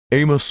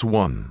Amos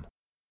 1.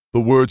 The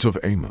words of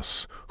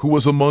Amos, who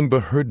was among the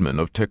herdmen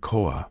of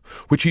Tekoa,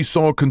 which he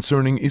saw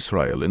concerning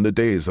Israel in the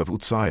days of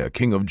Uzziah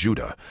king of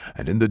Judah,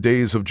 and in the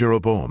days of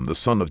Jeroboam the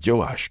son of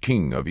Joash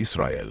king of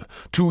Israel,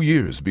 2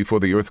 years before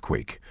the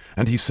earthquake.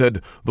 And he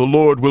said, The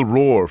Lord will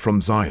roar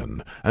from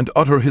Zion, and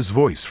utter his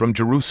voice from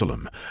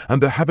Jerusalem,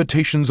 and the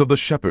habitations of the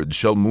shepherds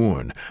shall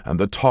mourn, and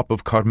the top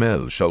of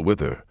Carmel shall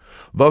wither.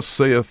 Thus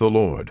saith the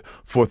Lord,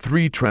 For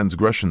 3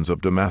 transgressions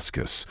of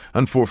Damascus,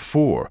 and for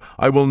 4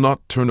 I will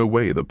not turn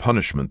away the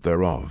punishment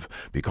thereof,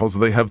 because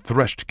they have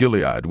threshed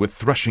Gilead with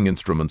threshing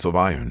instruments of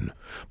iron.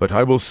 But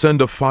I will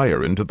send a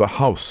fire into the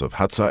house of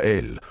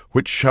Hazael,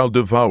 which shall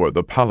devour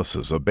the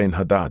palaces of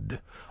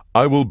Benhadad.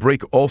 I will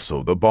break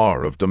also the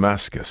bar of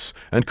Damascus,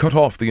 and cut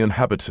off the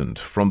inhabitant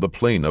from the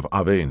plain of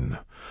Aven,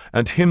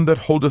 and him that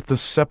holdeth the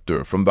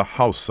scepter from the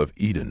house of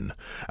Eden.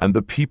 And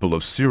the people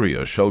of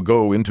Syria shall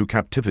go into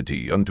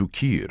captivity unto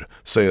Kir,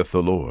 saith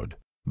the Lord.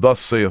 Thus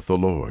saith the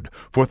Lord,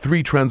 For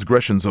 3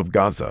 transgressions of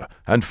Gaza,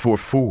 and for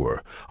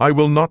 4, I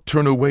will not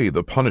turn away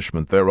the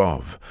punishment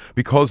thereof,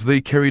 because they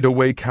carried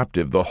away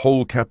captive the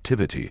whole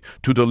captivity,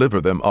 to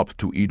deliver them up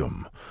to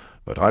Edom.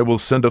 But I will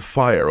send a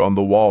fire on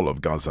the wall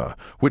of Gaza,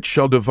 which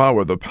shall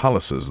devour the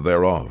palaces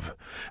thereof.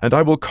 And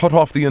I will cut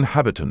off the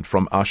inhabitant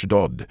from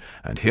Ashdod,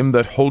 and him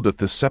that holdeth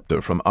the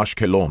scepter from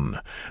Ashkelon.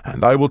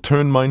 And I will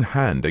turn mine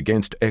hand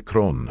against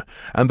Ekron,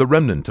 and the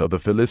remnant of the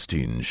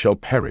Philistines shall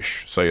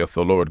perish, saith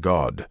the Lord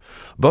God.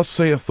 Thus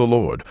saith the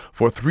Lord,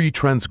 For 3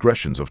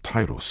 transgressions of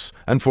Tyrus,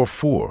 and for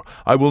 4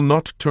 I will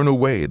not turn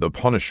away the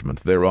punishment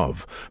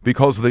thereof,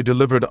 because they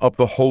delivered up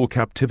the whole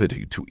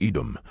captivity to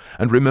Edom,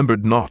 and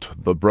remembered not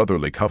the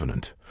brotherly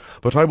covenant.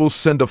 But I will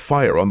send a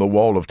fire on the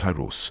wall of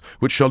Tyrus,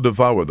 which shall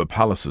devour the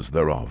palaces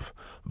thereof.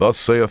 Thus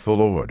saith the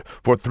Lord,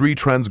 For 3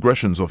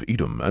 transgressions of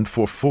Edom, and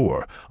for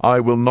 4 I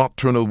will not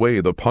turn away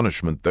the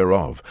punishment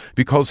thereof,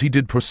 because he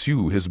did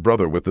pursue his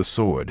brother with the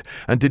sword,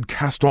 and did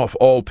cast off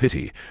all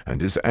pity, and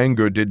his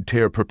anger did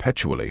tear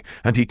perpetually,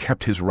 and he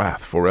kept his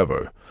wrath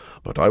forever.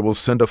 But I will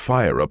send a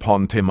fire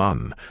upon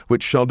Teman,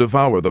 which shall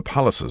devour the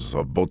palaces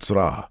of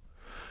Bozrah.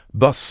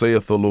 Thus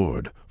saith the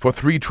Lord, For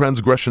 3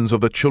 transgressions of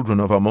the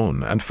children of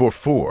Ammon, and for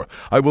 4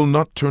 I will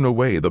not turn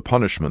away the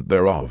punishment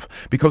thereof,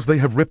 because they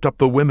have ripped up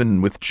the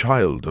women with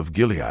child of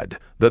Gilead,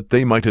 that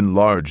they might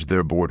enlarge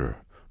their border.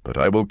 But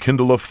I will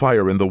kindle a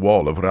fire in the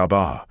wall of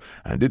Rabbah,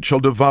 and it shall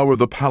devour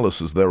the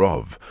palaces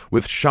thereof,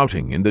 with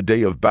shouting in the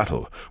day of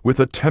battle, with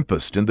a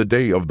tempest in the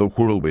day of the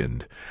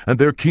whirlwind. And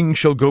their king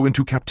shall go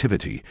into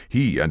captivity,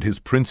 he and his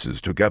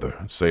princes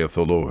together, saith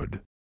the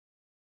Lord.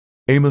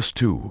 Amos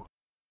 2.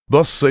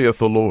 Thus saith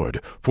the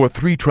Lord, For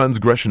 3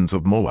 transgressions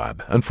of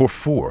Moab, and for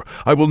 4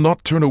 I will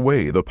not turn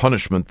away the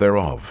punishment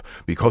thereof,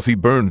 because he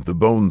burned the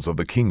bones of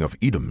the king of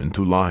Edom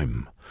into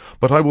lime.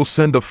 But I will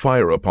send a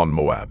fire upon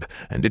Moab,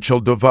 and it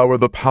shall devour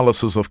the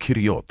palaces of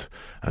Kiriot.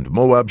 And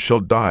Moab shall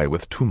die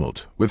with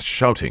tumult, with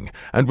shouting,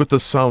 and with the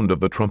sound of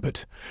the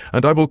trumpet.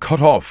 And I will cut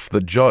off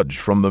the judge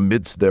from the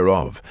midst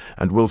thereof,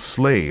 and will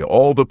slay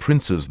all the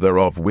princes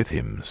thereof with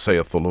him,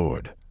 saith the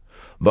Lord.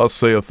 Thus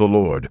saith the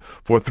Lord,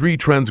 For 3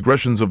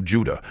 transgressions of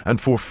Judah, and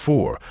for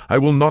 4 I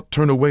will not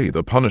turn away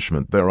the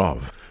punishment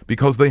thereof,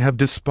 because they have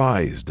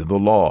despised the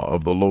law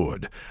of the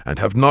Lord, and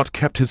have not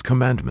kept his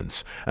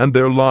commandments, and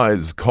their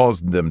lies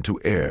caused them to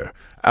err,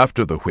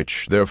 after the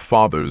which their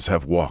fathers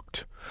have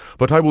walked.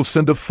 But I will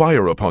send a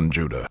fire upon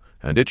Judah,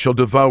 and it shall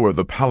devour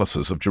the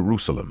palaces of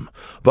Jerusalem.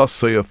 Thus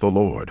saith the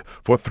Lord,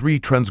 For 3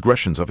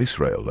 transgressions of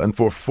Israel, and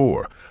for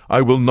 4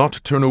 I will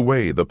not turn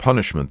away the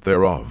punishment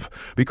thereof,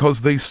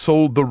 because they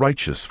sold the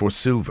righteous for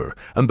silver,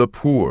 and the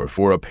poor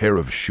for a pair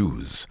of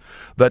shoes,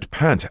 that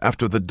pant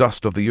after the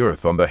dust of the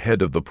earth on the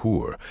head of the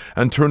poor,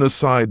 and turn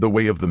aside the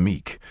way of the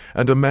meek.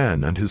 And a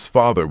man and his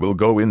father will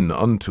go in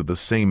unto the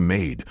same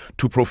maid,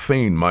 to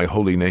profane my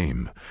holy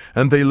name.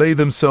 And they lay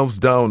themselves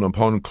down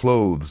upon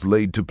clothes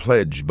laid to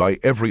pledge by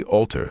every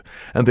altar,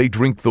 and they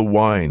drink the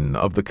wine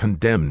of the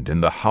condemned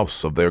in the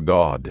house of their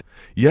God.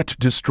 Yet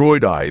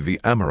destroyed I the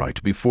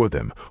Amorite before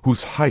them,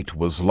 whose height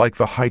was like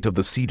the height of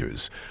the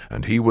cedars,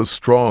 and he was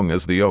strong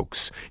as the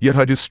oaks. Yet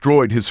I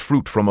destroyed his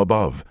fruit from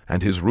above,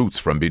 and his roots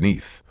from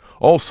beneath.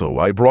 Also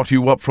I brought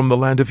you up from the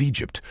land of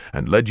Egypt,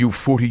 and led you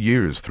 40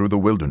 years through the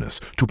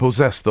wilderness, to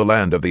possess the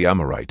land of the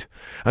Amorite.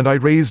 And I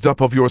raised up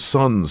of your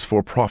sons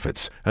for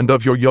prophets, and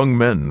of your young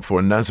men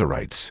for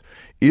Nazarites.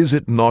 Is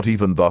it not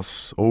even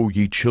thus, O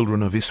ye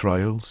children of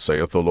Israel,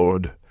 saith the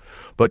Lord?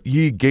 But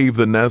ye gave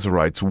the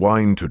Nazarites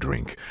wine to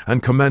drink,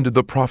 and commanded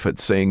the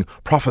prophets, saying,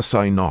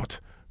 Prophesy not.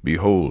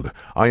 Behold,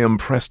 I am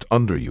pressed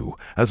under you,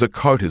 as a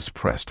cart is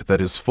pressed that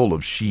is full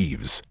of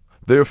sheaves.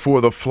 Therefore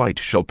the flight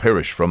shall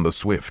perish from the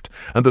swift,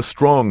 and the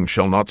strong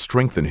shall not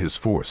strengthen his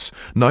force,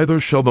 neither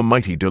shall the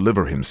mighty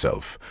deliver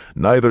himself,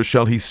 neither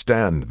shall he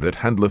stand that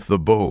handleth the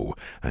bow,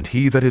 and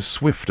he that is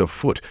swift of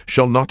foot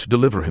shall not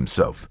deliver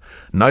himself,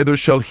 neither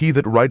shall he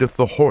that rideth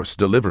the horse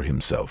deliver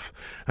himself,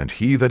 and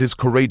he that is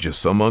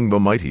courageous among the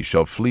mighty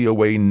shall flee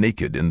away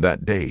naked in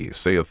that day,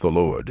 saith the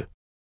Lord.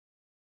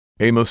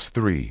 Amos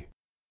 3.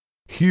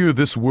 Hear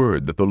this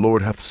word that the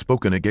Lord hath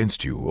spoken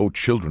against you, O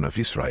children of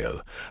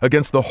Israel,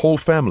 against the whole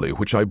family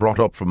which I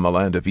brought up from the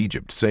land of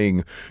Egypt,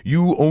 saying,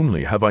 You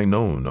only have I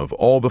known of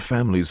all the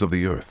families of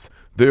the earth.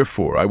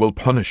 Therefore I will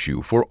punish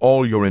you for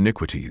all your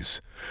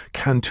iniquities.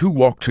 Can two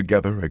walk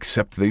together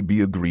except they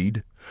be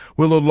agreed?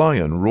 Will a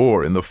lion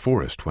roar in the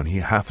forest when he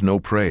hath no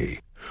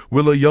prey?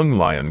 Will a young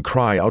lion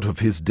cry out of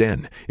his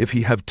den if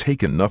he have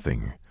taken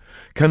nothing?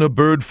 Can a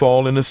bird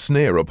fall in a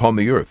snare upon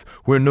the earth,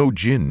 where no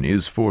gin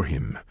is for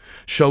him?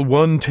 Shall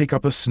one take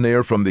up a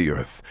snare from the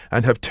earth,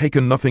 and have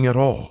taken nothing at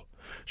all?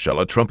 Shall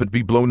a trumpet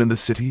be blown in the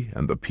city,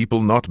 and the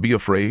people not be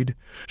afraid?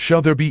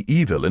 Shall there be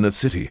evil in a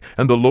city,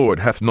 and the Lord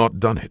hath not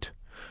done it?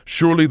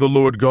 Surely the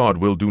Lord God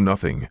will do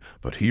nothing,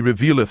 but he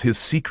revealeth his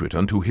secret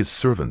unto his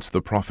servants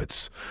the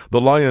prophets. The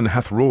lion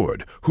hath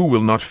roared, who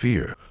will not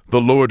fear? The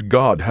Lord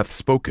God hath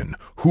spoken,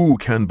 who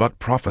can but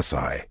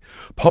prophesy?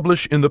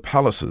 Publish in the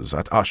palaces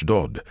at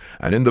Ashdod,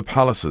 and in the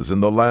palaces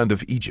in the land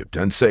of Egypt,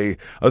 and say,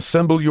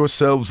 Assemble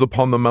yourselves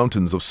upon the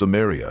mountains of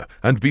Samaria,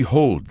 and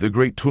behold the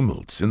great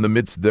tumults in the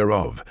midst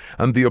thereof,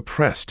 and the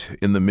oppressed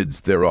in the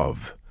midst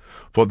thereof.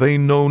 For they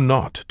know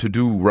not to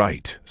do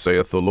right,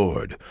 saith the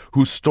Lord,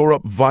 who store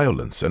up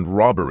violence and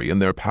robbery in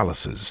their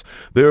palaces.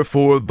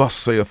 Therefore thus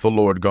saith the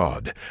Lord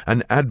God,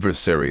 An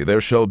adversary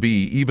there shall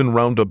be even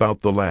round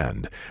about the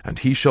land, and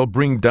he shall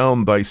bring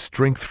down thy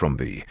strength from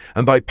thee,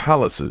 and thy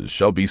palaces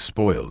shall be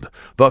spoiled.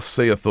 Thus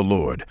saith the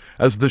Lord,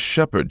 As the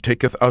shepherd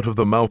taketh out of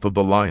the mouth of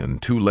the lion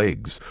 2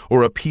 legs,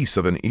 or a piece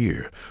of an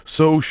ear,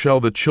 so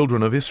shall the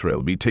children of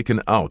Israel be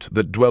taken out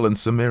that dwell in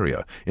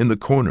Samaria, in the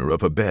corner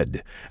of a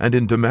bed, and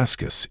in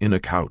Damascus in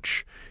a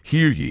couch.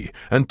 Hear ye,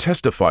 and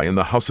testify in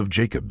the house of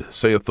Jacob,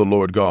 saith the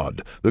Lord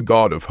God, the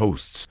God of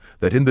hosts,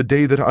 that in the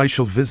day that I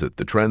shall visit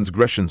the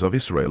transgressions of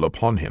Israel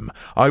upon him,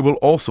 I will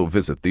also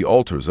visit the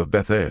altars of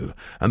Beth-el,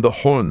 and the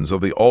horns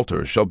of the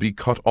altar shall be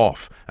cut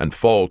off, and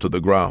fall to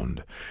the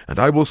ground. And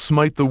I will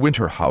smite the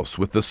winter house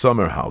with the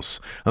summer house,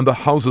 and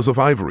the houses of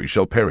ivory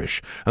shall perish,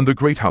 and the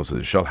great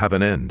houses shall have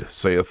an end,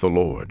 saith the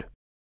Lord.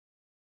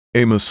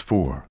 Amos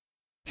 4.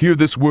 Hear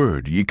this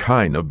word, ye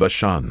kine of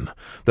Bashan,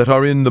 that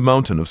are in the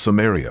mountain of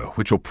Samaria,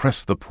 which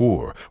oppress the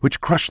poor, which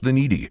crush the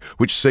needy,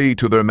 which say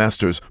to their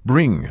masters,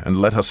 Bring,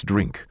 and let us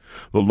drink.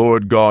 The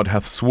Lord God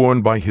hath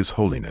sworn by his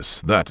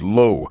holiness, that,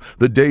 lo,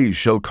 the days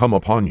shall come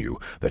upon you,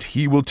 that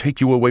he will take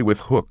you away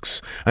with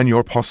hooks, and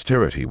your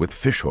posterity with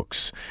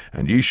fishhooks.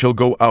 And ye shall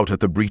go out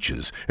at the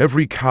breaches,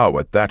 every cow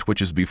at that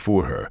which is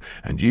before her,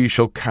 and ye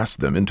shall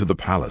cast them into the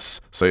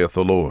palace, saith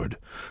the Lord.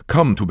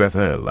 Come to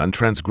Beth-el, and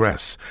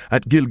transgress.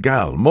 At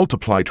Gilgal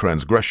multiply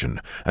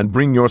transgression, and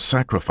bring your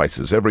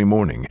sacrifices every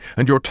morning,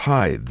 and your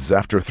tithes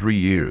after 3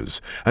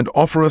 years, and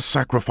offer a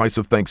sacrifice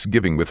of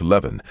thanksgiving with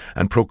leaven,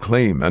 and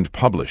proclaim and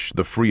publish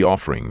the free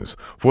offerings.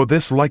 For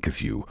this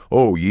liketh you,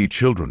 O ye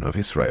children of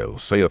Israel,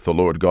 saith the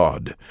Lord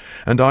God.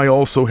 And I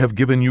also have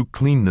given you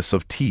cleanness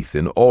of teeth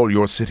in all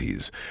your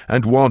cities,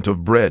 and want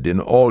of bread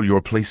in all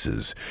your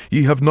places.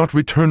 Ye have not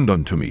returned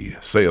unto me,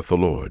 saith the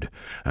Lord.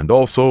 And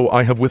also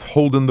I have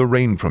withholden the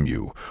rain from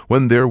you,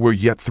 when there were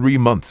yet 3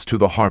 months to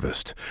the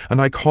harvest. And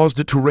I caused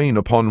it to rain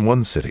upon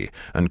one city,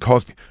 and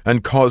caused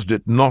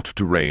it not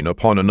to rain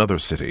upon another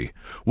city.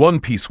 One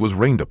piece was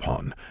rained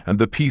upon, and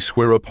the piece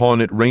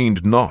whereupon it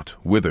rained not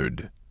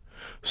withered.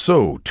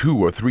 So 2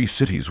 or 3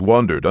 cities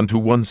wandered unto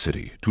one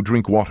city to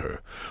drink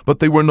water, but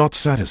they were not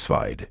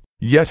satisfied.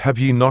 Yet have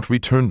ye not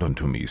returned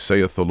unto me,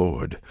 saith the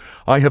Lord.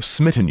 I have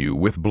smitten you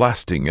with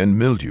blasting and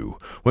mildew.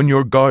 When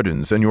your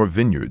gardens and your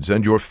vineyards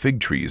and your fig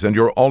trees and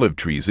your olive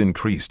trees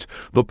increased,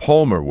 the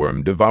palmer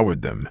worm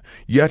devoured them.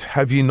 Yet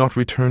have ye not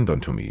returned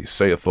unto me,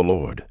 saith the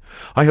Lord.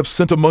 I have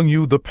sent among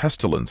you the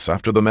pestilence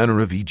after the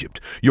manner of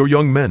Egypt. Your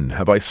young men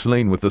have I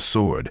slain with the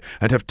sword,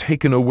 and have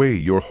taken away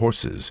your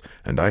horses.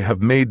 And I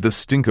have made the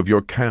stink of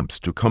your camps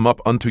to come up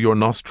unto your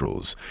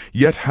nostrils.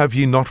 Yet have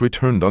ye not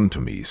returned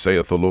unto me,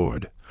 saith the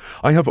Lord.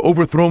 I have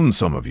overthrown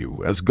some of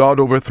you, as God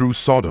overthrew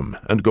Sodom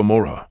and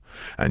Gomorrah.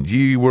 And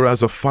ye were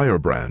as a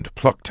firebrand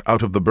plucked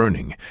out of the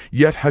burning,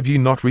 yet have ye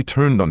not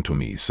returned unto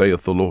me,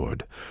 saith the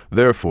Lord.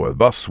 Therefore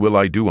thus will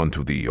I do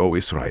unto thee, O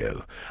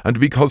Israel. And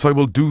because I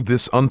will do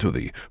this unto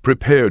thee,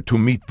 prepare to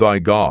meet thy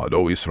God,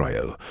 O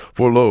Israel.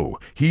 For lo,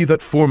 he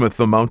that formeth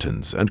the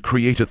mountains, and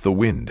createth the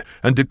wind,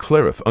 and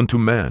declareth unto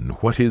man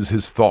what is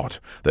his thought,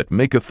 that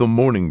maketh the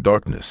morning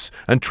darkness,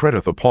 and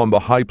treadeth upon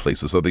the high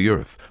places of the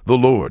earth, the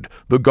Lord,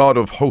 the God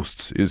of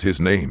hosts is his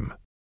name.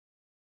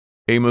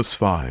 Amos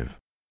 5.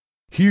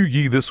 Hear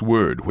ye this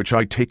word which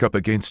I take up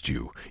against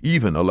you,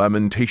 even a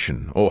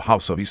lamentation, O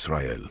house of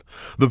Israel.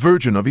 The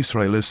virgin of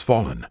Israel is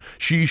fallen,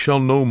 she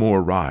shall no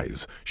more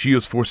rise. She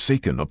is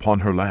forsaken upon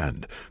her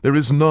land, there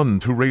is none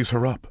to raise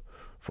her up.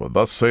 For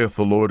thus saith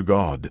the Lord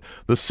God,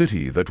 The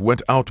city that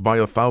went out by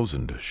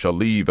 1,000 shall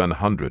leave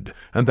 100,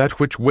 and that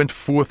which went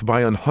forth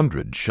by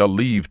 100 shall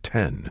leave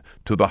 10,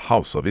 to the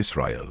house of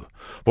Israel.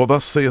 For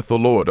thus saith the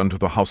Lord unto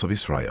the house of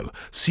Israel,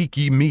 Seek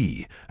ye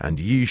me, and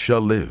ye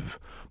shall live.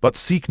 But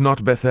seek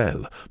not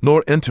Beth-el,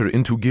 nor enter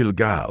into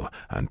Gilgal,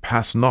 and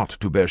pass not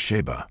to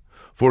Beersheba.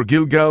 For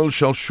Gilgal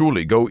shall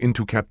surely go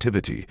into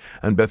captivity,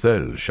 and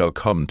Beth-el shall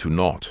come to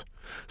naught.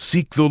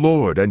 Seek the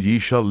Lord, and ye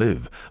shall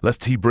live,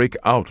 lest he break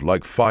out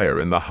like fire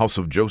in the house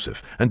of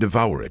Joseph, and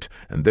devour it,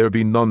 and there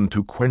be none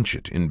to quench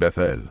it in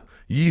Beth-el.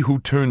 Ye who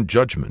turn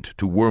judgment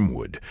to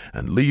wormwood,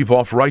 and leave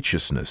off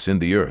righteousness in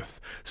the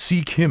earth,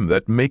 seek him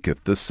that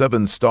maketh the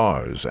 7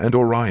 stars and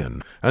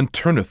Orion, and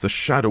turneth the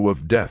shadow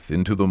of death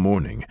into the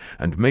morning,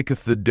 and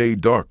maketh the day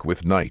dark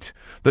with night,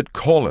 that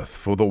calleth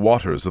for the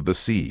waters of the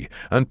sea,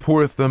 and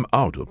poureth them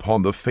out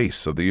upon the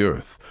face of the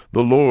earth.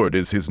 The Lord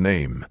is his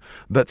name,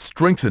 that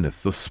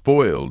strengtheneth the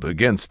spoiled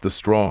against the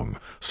strong,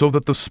 so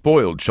that the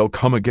spoiled shall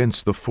come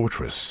against the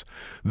fortress.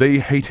 They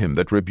hate him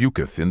that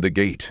rebuketh in the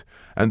gate,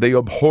 and they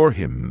abhor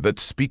him that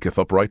speaketh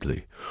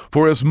uprightly.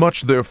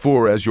 Forasmuch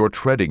therefore as your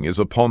treading is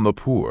upon the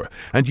poor,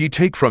 and ye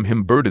take from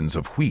him burdens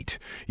of wheat,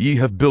 ye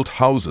have built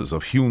houses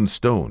of hewn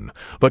stone,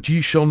 but ye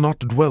shall not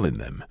dwell in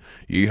them.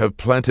 Ye have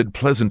planted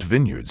pleasant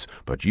vineyards,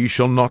 but ye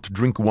shall not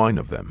drink wine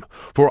of them.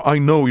 For I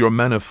know your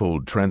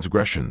manifold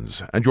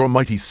transgressions, and your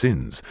mighty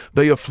sins.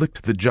 They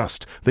afflict the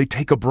just, they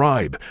take a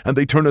bribe, and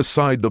they turn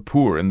aside the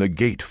poor in the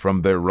gate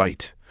from their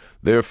right.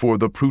 Therefore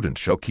the prudent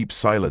shall keep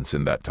silence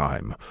in that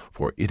time,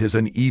 for it is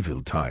an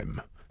evil time.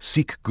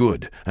 Seek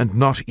good, and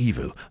not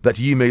evil, that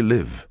ye may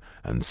live.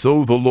 And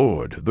so the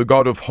Lord, the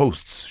God of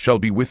hosts, shall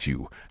be with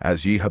you,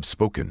 as ye have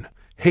spoken.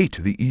 Hate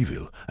the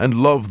evil, and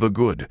love the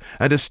good,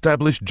 and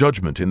establish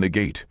judgment in the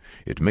gate.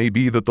 It may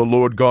be that the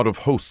Lord God of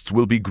hosts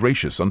will be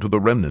gracious unto the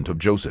remnant of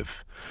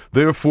Joseph.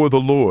 Therefore the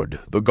Lord,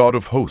 the God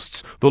of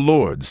hosts, the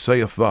Lord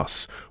saith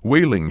thus,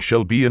 Wailing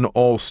shall be in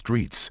all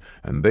streets,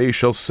 and they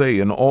shall say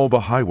in all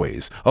the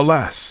highways,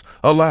 Alas,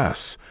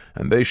 alas!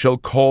 And they shall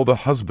call the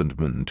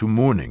husbandmen to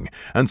mourning,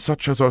 and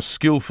such as are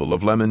skillful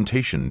of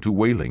lamentation to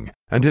wailing.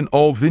 And in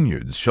all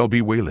vineyards shall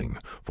be wailing,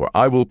 for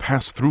I will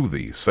pass through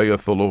thee,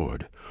 saith the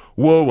Lord.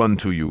 Woe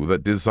unto you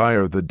that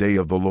desire the day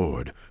of the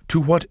Lord! To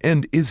what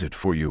end is it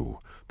for you?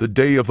 The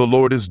day of the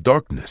Lord is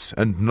darkness,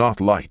 and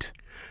not light.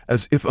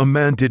 As if a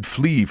man did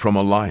flee from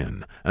a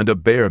lion, and a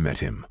bear met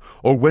him,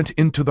 or went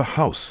into the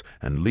house,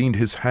 and leaned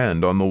his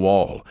hand on the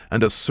wall,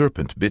 and a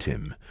serpent bit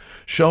him.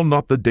 Shall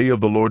not the day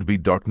of the Lord be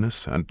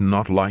darkness, and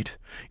not light,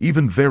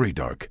 even very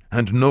dark,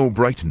 and no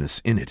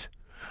brightness in it?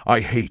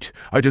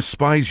 I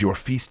despise your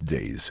feast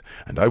days,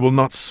 and I will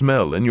not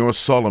smell in your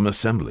solemn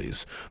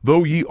assemblies.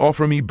 Though ye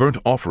offer me burnt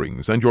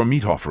offerings and your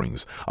meat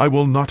offerings, I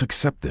will not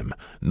accept them,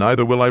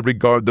 neither will I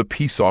regard the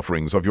peace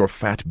offerings of your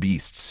fat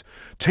beasts.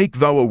 Take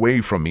thou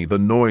away from me the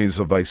noise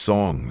of thy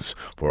songs,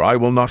 for I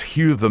will not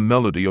hear the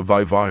melody of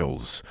thy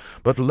viols.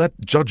 But let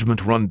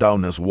judgment run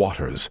down as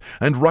waters,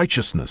 and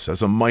righteousness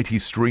as a mighty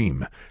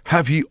stream.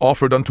 Have ye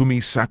offered unto me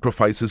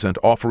sacrifices and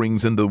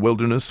offerings in the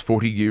wilderness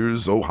 40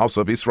 years, O house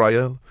of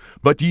Israel?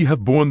 But ye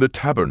have borne the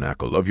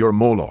tabernacle of your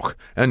Moloch,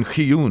 and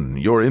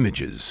Chiun your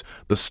images,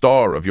 the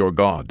star of your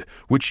God,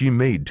 which ye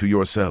made to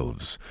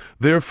yourselves.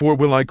 Therefore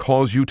will I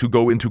cause you to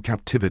go into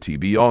captivity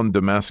beyond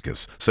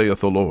Damascus,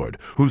 saith the Lord,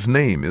 whose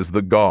name is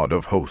the God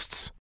of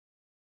hosts.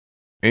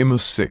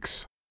 Amos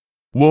 6.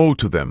 Woe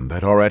to them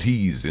that are at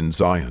ease in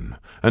Zion,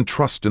 and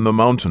trust in the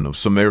mountain of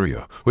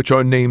Samaria, which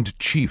are named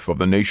chief of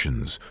the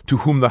nations, to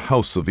whom the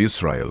house of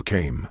Israel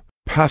came.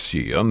 Pass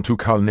ye unto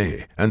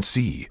Calneh, and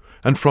see,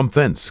 and from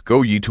thence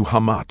go ye to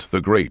Hamath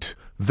the great.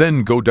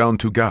 Then go down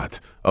to Gath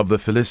of the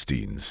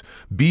Philistines.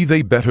 Be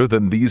they better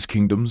than these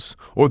kingdoms,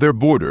 or their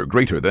border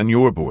greater than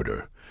your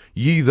border?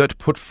 Ye that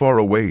put far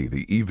away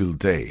the evil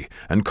day,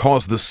 and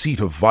cause the seat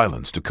of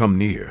violence to come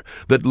near,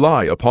 that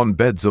lie upon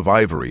beds of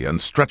ivory,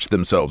 and stretch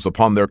themselves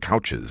upon their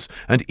couches,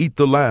 and eat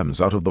the lambs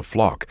out of the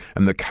flock,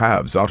 and the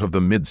calves out of the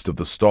midst of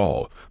the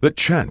stall, that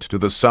chant to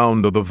the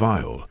sound of the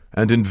viol,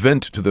 and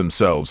invent to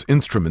themselves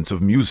instruments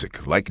of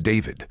music like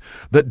David,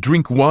 that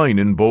drink wine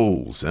in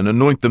bowls, and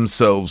anoint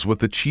themselves with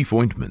the chief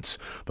ointments,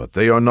 but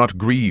they are not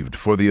grieved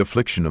for the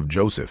affliction of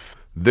Joseph.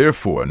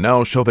 Therefore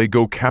now shall they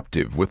go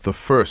captive with the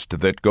first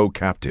that go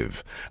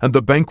captive, and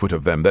the banquet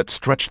of them that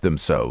stretch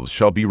themselves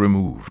shall be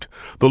removed.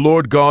 The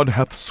Lord God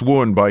hath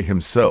sworn by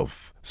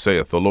himself,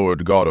 saith the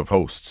Lord God of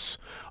hosts,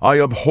 I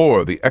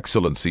abhor the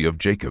excellency of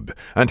Jacob,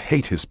 and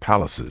hate his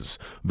palaces.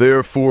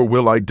 Therefore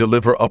will I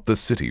deliver up the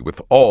city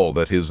with all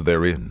that is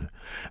therein.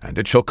 And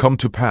it shall come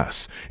to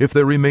pass, if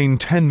there remain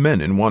 10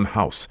 men in one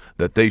house,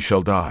 that they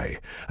shall die.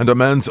 And a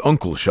man's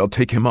uncle shall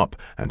take him up,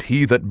 and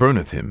he that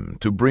burneth him,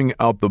 to bring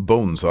out the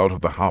bones out of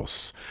the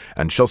house,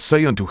 and shall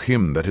say unto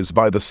him that is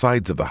by the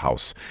sides of the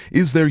house,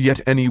 Is there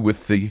yet any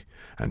with thee?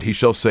 And he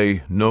shall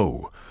say,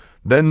 No.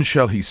 Then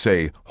shall he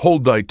say,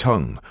 Hold thy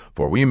tongue,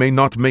 for we may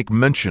not make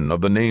mention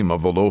of the name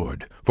of the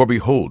Lord. For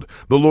behold,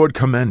 the Lord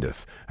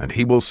commandeth, and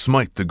he will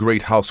smite the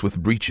great house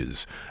with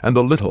breaches, and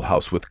the little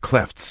house with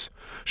clefts.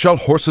 Shall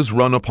horses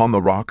run upon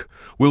the rock?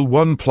 Will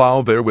one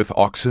plow there with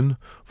oxen?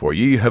 For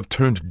ye have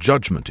turned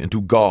judgment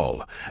into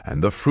gall,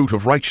 and the fruit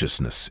of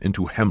righteousness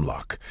into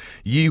hemlock.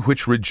 Ye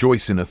which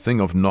rejoice in a thing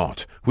of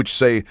naught, which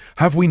say,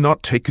 Have we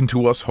not taken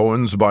to us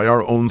horns by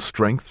our own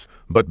strength?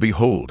 But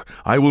behold,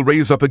 I will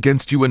raise up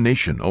against you a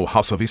nation, O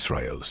house of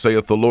Israel,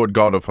 saith the Lord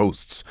God of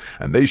hosts,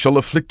 and they shall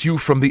afflict you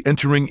from the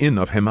entering in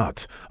of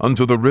Hemat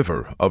unto the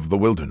river of the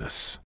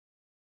wilderness.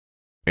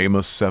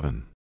 Amos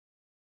 7.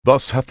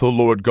 Thus hath the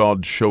Lord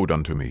God showed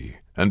unto me,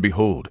 and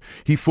behold,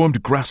 he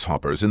formed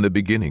grasshoppers in the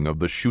beginning of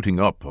the shooting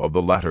up of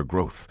the latter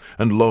growth.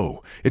 And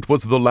lo, it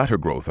was the latter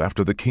growth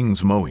after the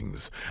king's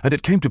mowings. And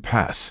it came to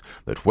pass,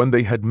 that when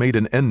they had made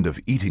an end of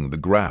eating the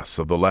grass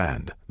of the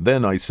land,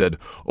 then I said,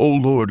 O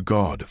Lord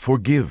God,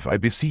 forgive, I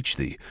beseech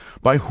thee.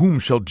 By whom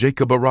shall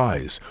Jacob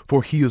arise?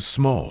 For he is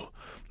small.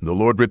 The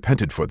Lord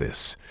repented for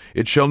this.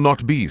 It shall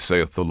not be,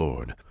 saith the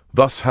Lord.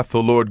 Thus hath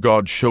the Lord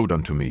God showed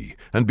unto me,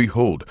 and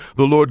behold,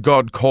 the Lord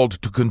God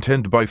called to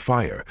contend by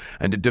fire,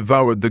 and it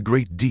devoured the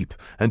great deep,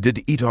 and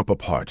did eat up a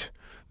part.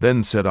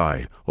 Then said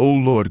I, O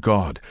Lord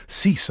God,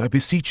 cease, I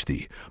beseech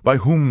thee. By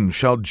whom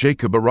shall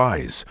Jacob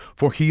arise?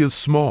 For he is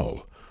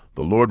small.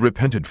 The Lord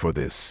repented for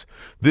this.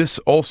 This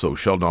also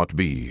shall not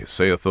be,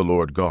 saith the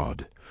Lord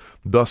God.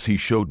 Thus he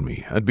showed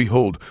me, and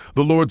behold,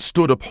 the Lord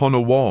stood upon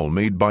a wall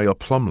made by a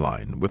plumb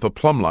line, with a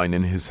plumb line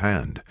in his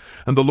hand.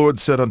 And the Lord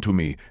said unto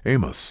me,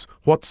 Amos,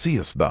 what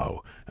seest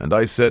thou? And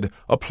I said,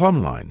 A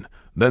plumb line.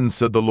 Then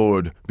said the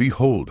Lord,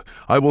 Behold,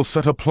 I will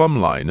set a plumb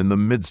line in the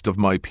midst of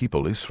my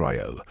people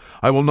Israel.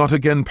 I will not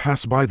again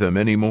pass by them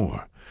any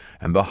more.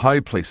 And the high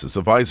places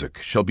of Isaac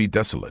shall be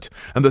desolate,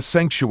 and the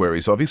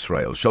sanctuaries of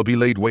Israel shall be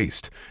laid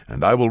waste,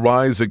 and I will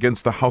rise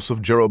against the house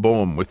of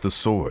Jeroboam with the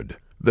sword.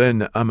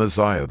 Then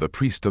Amaziah the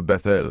priest of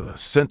Beth-el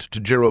sent to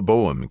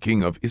Jeroboam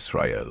king of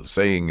Israel,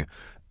 saying,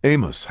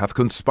 Amos hath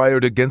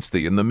conspired against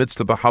thee in the midst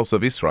of the house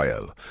of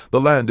Israel. The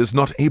land is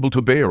not able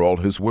to bear all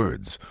his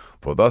words.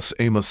 For thus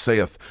Amos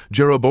saith,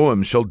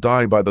 Jeroboam shall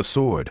die by the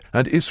sword,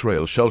 and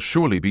Israel shall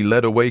surely be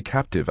led away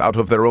captive out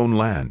of their own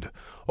land.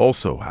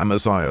 Also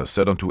Amaziah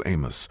said unto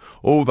Amos,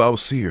 O thou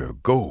seer,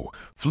 go,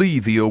 flee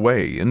thee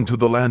away into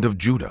the land of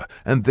Judah,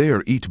 and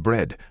there eat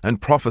bread,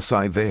 and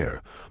prophesy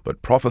there.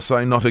 But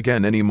prophesy not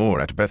again any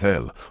more at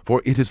Beth-el,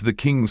 for it is the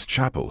king's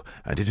chapel,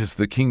 and it is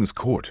the king's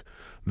court.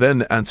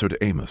 Then answered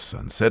Amos,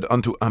 and said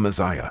unto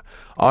Amaziah,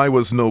 I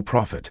was no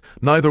prophet,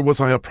 neither was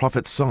I a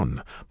prophet's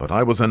son, but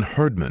I was an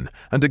herdman,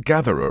 and a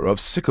gatherer of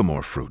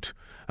sycamore fruit.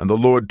 And the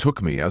Lord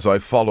took me as I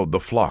followed the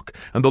flock,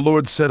 and the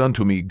Lord said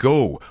unto me,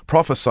 Go,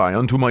 prophesy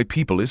unto my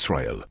people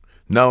Israel.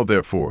 Now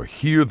therefore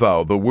hear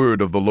thou the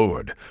word of the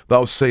Lord.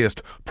 Thou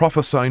sayest,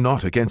 Prophesy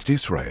not against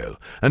Israel,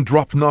 and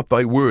drop not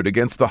thy word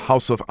against the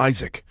house of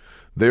Isaac.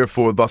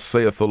 Therefore thus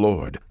saith the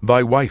Lord,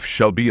 Thy wife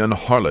shall be an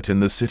harlot in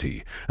the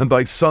city, and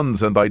thy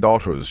sons and thy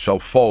daughters shall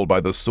fall by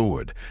the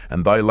sword,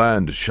 and thy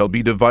land shall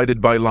be divided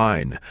by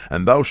line,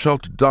 and thou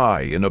shalt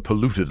die in a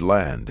polluted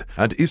land,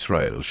 and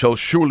Israel shall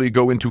surely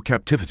go into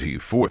captivity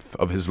forth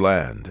of his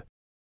land.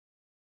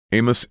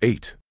 Amos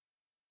 8.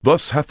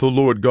 Thus hath the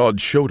Lord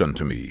God showed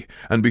unto me,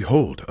 and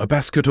behold, a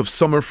basket of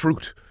summer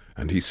fruit.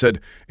 And he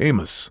said,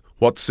 Amos,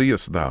 what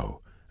seest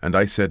thou? And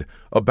I said,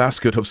 A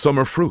basket of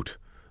summer fruit.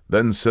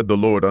 Then said the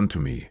Lord unto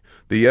me,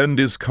 The end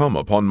is come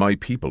upon my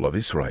people of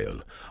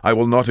Israel. I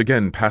will not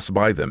again pass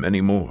by them any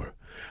more.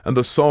 And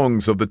the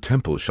songs of the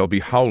temple shall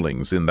be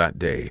howlings in that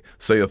day,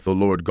 saith the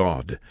Lord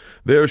God.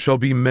 There shall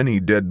be many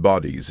dead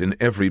bodies in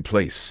every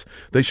place.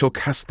 They shall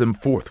cast them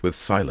forth with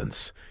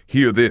silence.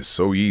 Hear this,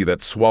 O ye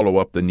that swallow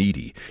up the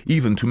needy,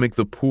 even to make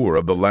the poor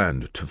of the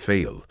land to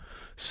fail,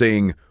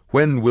 saying,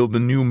 When will the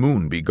new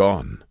moon be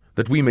gone,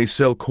 that we may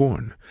sell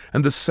corn,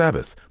 and the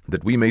Sabbath,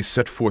 that we may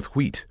set forth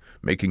wheat,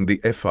 making the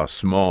ephah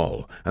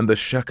small, and the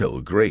shekel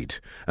great,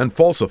 and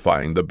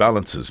falsifying the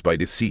balances by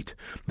deceit,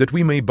 that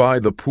we may buy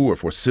the poor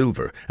for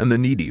silver, and the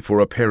needy for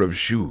a pair of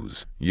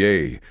shoes,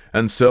 yea,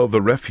 and sell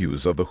the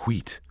refuse of the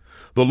wheat.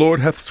 The Lord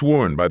hath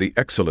sworn by the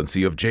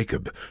excellency of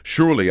Jacob,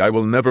 Surely I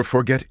will never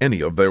forget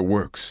any of their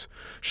works.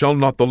 Shall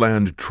not the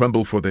land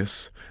tremble for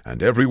this,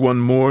 and every one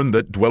mourn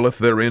that dwelleth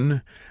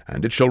therein?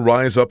 And it shall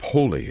rise up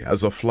wholly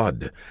as a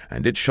flood,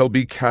 and it shall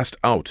be cast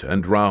out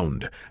and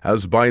drowned,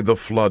 as by the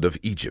flood of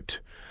Egypt.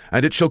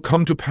 And it shall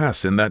come to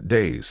pass in that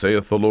day,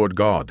 saith the Lord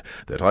God,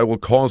 that I will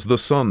cause the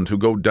sun to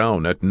go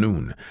down at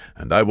noon,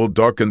 and I will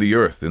darken the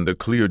earth in the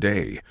clear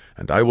day,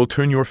 and I will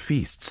turn your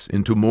feasts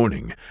into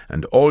mourning,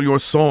 and all your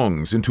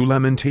songs into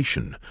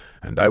lamentation.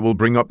 And I will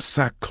bring up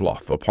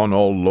sackcloth upon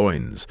all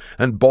loins,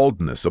 and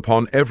baldness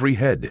upon every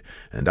head,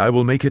 and I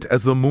will make it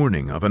as the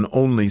mourning of an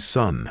only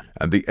son,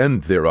 and the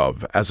end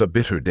thereof as a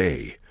bitter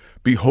day.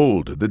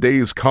 Behold, the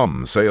days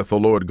come, saith the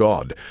Lord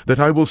God, that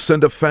I will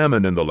send a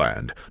famine in the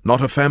land, not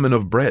a famine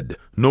of bread,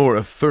 nor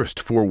a thirst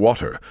for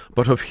water,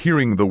 but of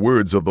hearing the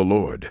words of the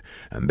Lord.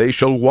 And they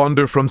shall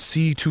wander from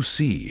sea to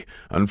sea,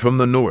 and from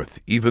the north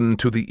even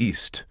to the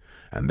east.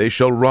 And they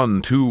shall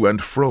run to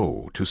and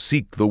fro to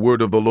seek the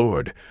word of the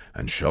Lord,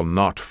 and shall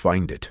not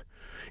find it.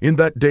 In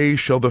that day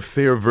shall the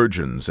fair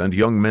virgins and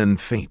young men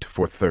faint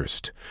for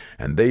thirst,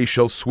 and they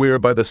shall swear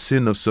by the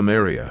sin of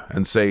Samaria,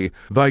 and say,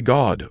 Thy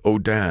God, O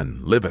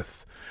Dan,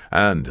 liveth,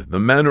 and the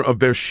manor of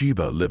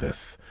Beersheba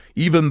liveth.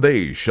 Even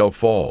they shall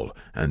fall,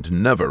 and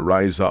never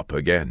rise up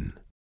again.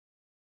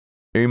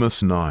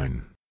 Amos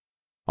 9.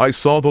 I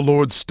saw the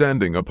Lord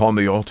standing upon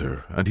the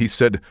altar, and he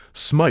said,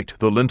 Smite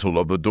the lintel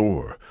of the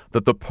door,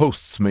 that the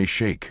posts may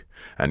shake,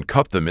 and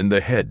cut them in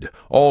the head,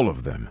 all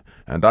of them,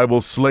 and I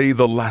will slay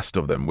the last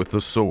of them with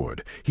the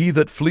sword. He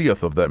that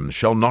fleeth of them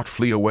shall not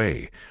flee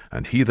away,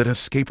 and he that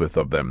escapeth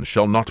of them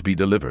shall not be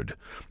delivered.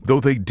 Though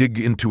they dig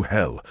into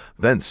hell,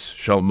 thence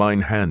shall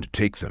mine hand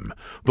take them.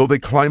 Though they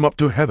climb up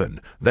to heaven,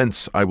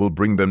 thence I will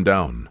bring them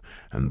down.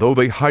 And though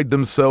they hide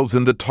themselves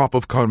in the top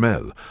of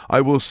Carmel, I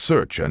will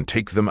search and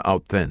take them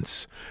out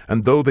thence.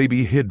 And though they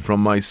be hid from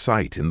my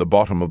sight in the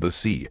bottom of the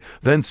sea,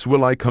 thence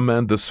will I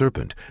command the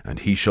serpent, and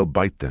he shall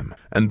bite them.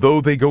 And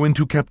though they go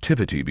into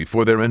captivity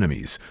before their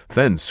enemies,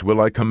 thence will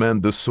I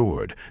command the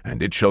sword,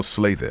 and it shall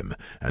slay them.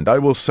 And I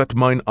will set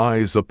mine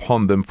eyes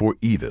upon them for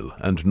evil,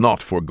 and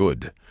not for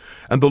good.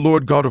 And the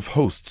Lord God of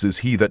hosts is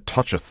he that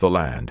toucheth the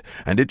land,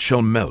 and it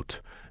shall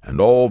melt,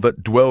 and all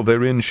that dwell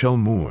therein shall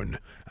mourn.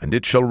 And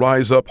it shall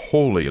rise up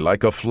wholly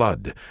like a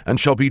flood, and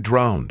shall be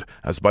drowned,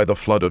 as by the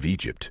flood of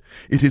Egypt.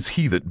 It is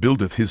he that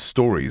buildeth his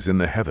stories in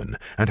the heaven,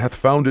 and hath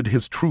founded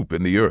his troop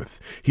in the earth,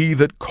 he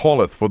that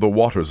calleth for the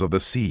waters of the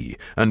sea,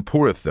 and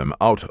poureth them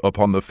out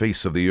upon the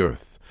face of the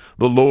earth.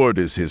 The Lord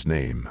is his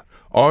name.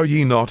 Are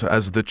ye not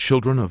as the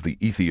children of the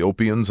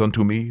Ethiopians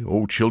unto me,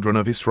 O children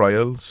of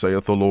Israel,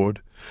 saith the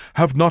Lord?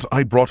 Have not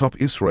I brought up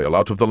Israel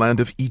out of the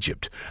land of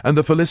Egypt, and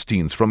the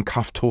Philistines from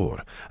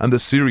Caphtor, and the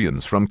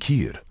Syrians from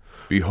Kir?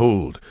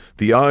 Behold,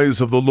 the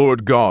eyes of the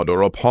Lord God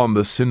are upon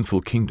the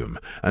sinful kingdom,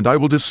 and I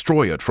will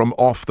destroy it from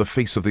off the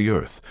face of the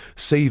earth,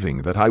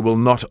 saving that I will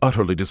not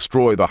utterly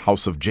destroy the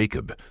house of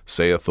Jacob,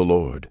 saith the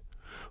Lord.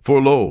 For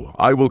lo,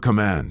 I will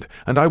command,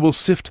 and I will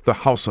sift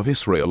the house of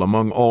Israel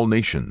among all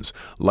nations,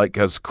 like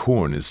as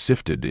corn is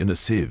sifted in a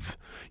sieve.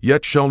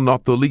 Yet shall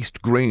not the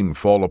least grain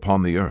fall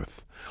upon the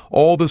earth.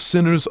 All the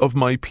sinners of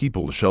my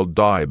people shall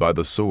die by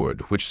the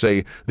sword, which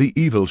say, The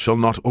evil shall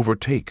not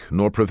overtake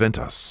nor prevent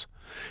us.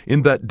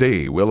 In that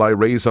day will I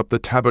raise up the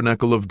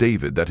tabernacle of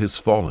David that is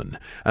fallen,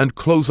 and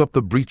close up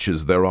the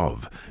breaches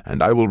thereof,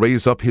 and I will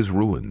raise up his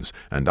ruins,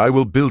 and I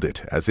will build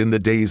it as in the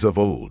days of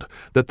old,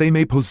 that they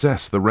may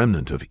possess the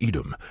remnant of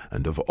Edom,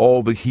 and of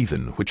all the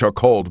heathen which are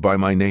called by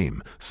my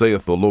name,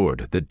 saith the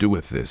Lord that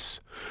doeth this.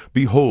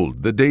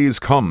 Behold, the days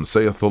come,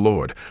 saith the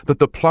Lord, that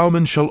the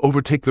plowman shall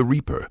overtake the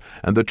reaper,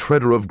 and the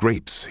treader of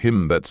grapes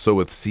him that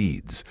soweth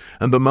seeds,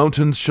 and the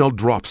mountains shall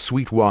drop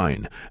sweet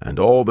wine, and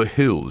all the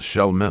hills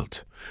shall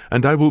melt.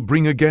 And I will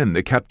bring again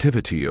the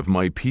captivity of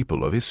my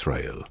people of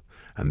Israel.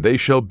 And they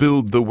shall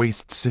build the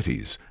waste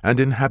cities, and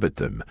inhabit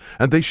them,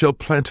 and they shall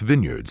plant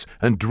vineyards,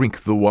 and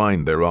drink the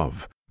wine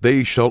thereof.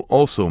 They shall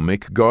also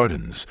make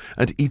gardens,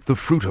 and eat the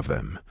fruit of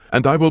them.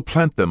 And I will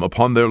plant them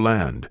upon their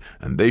land,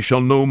 and they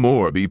shall no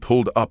more be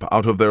pulled up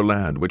out of their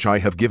land which I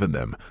have given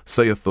them,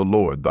 saith the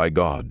Lord thy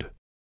God.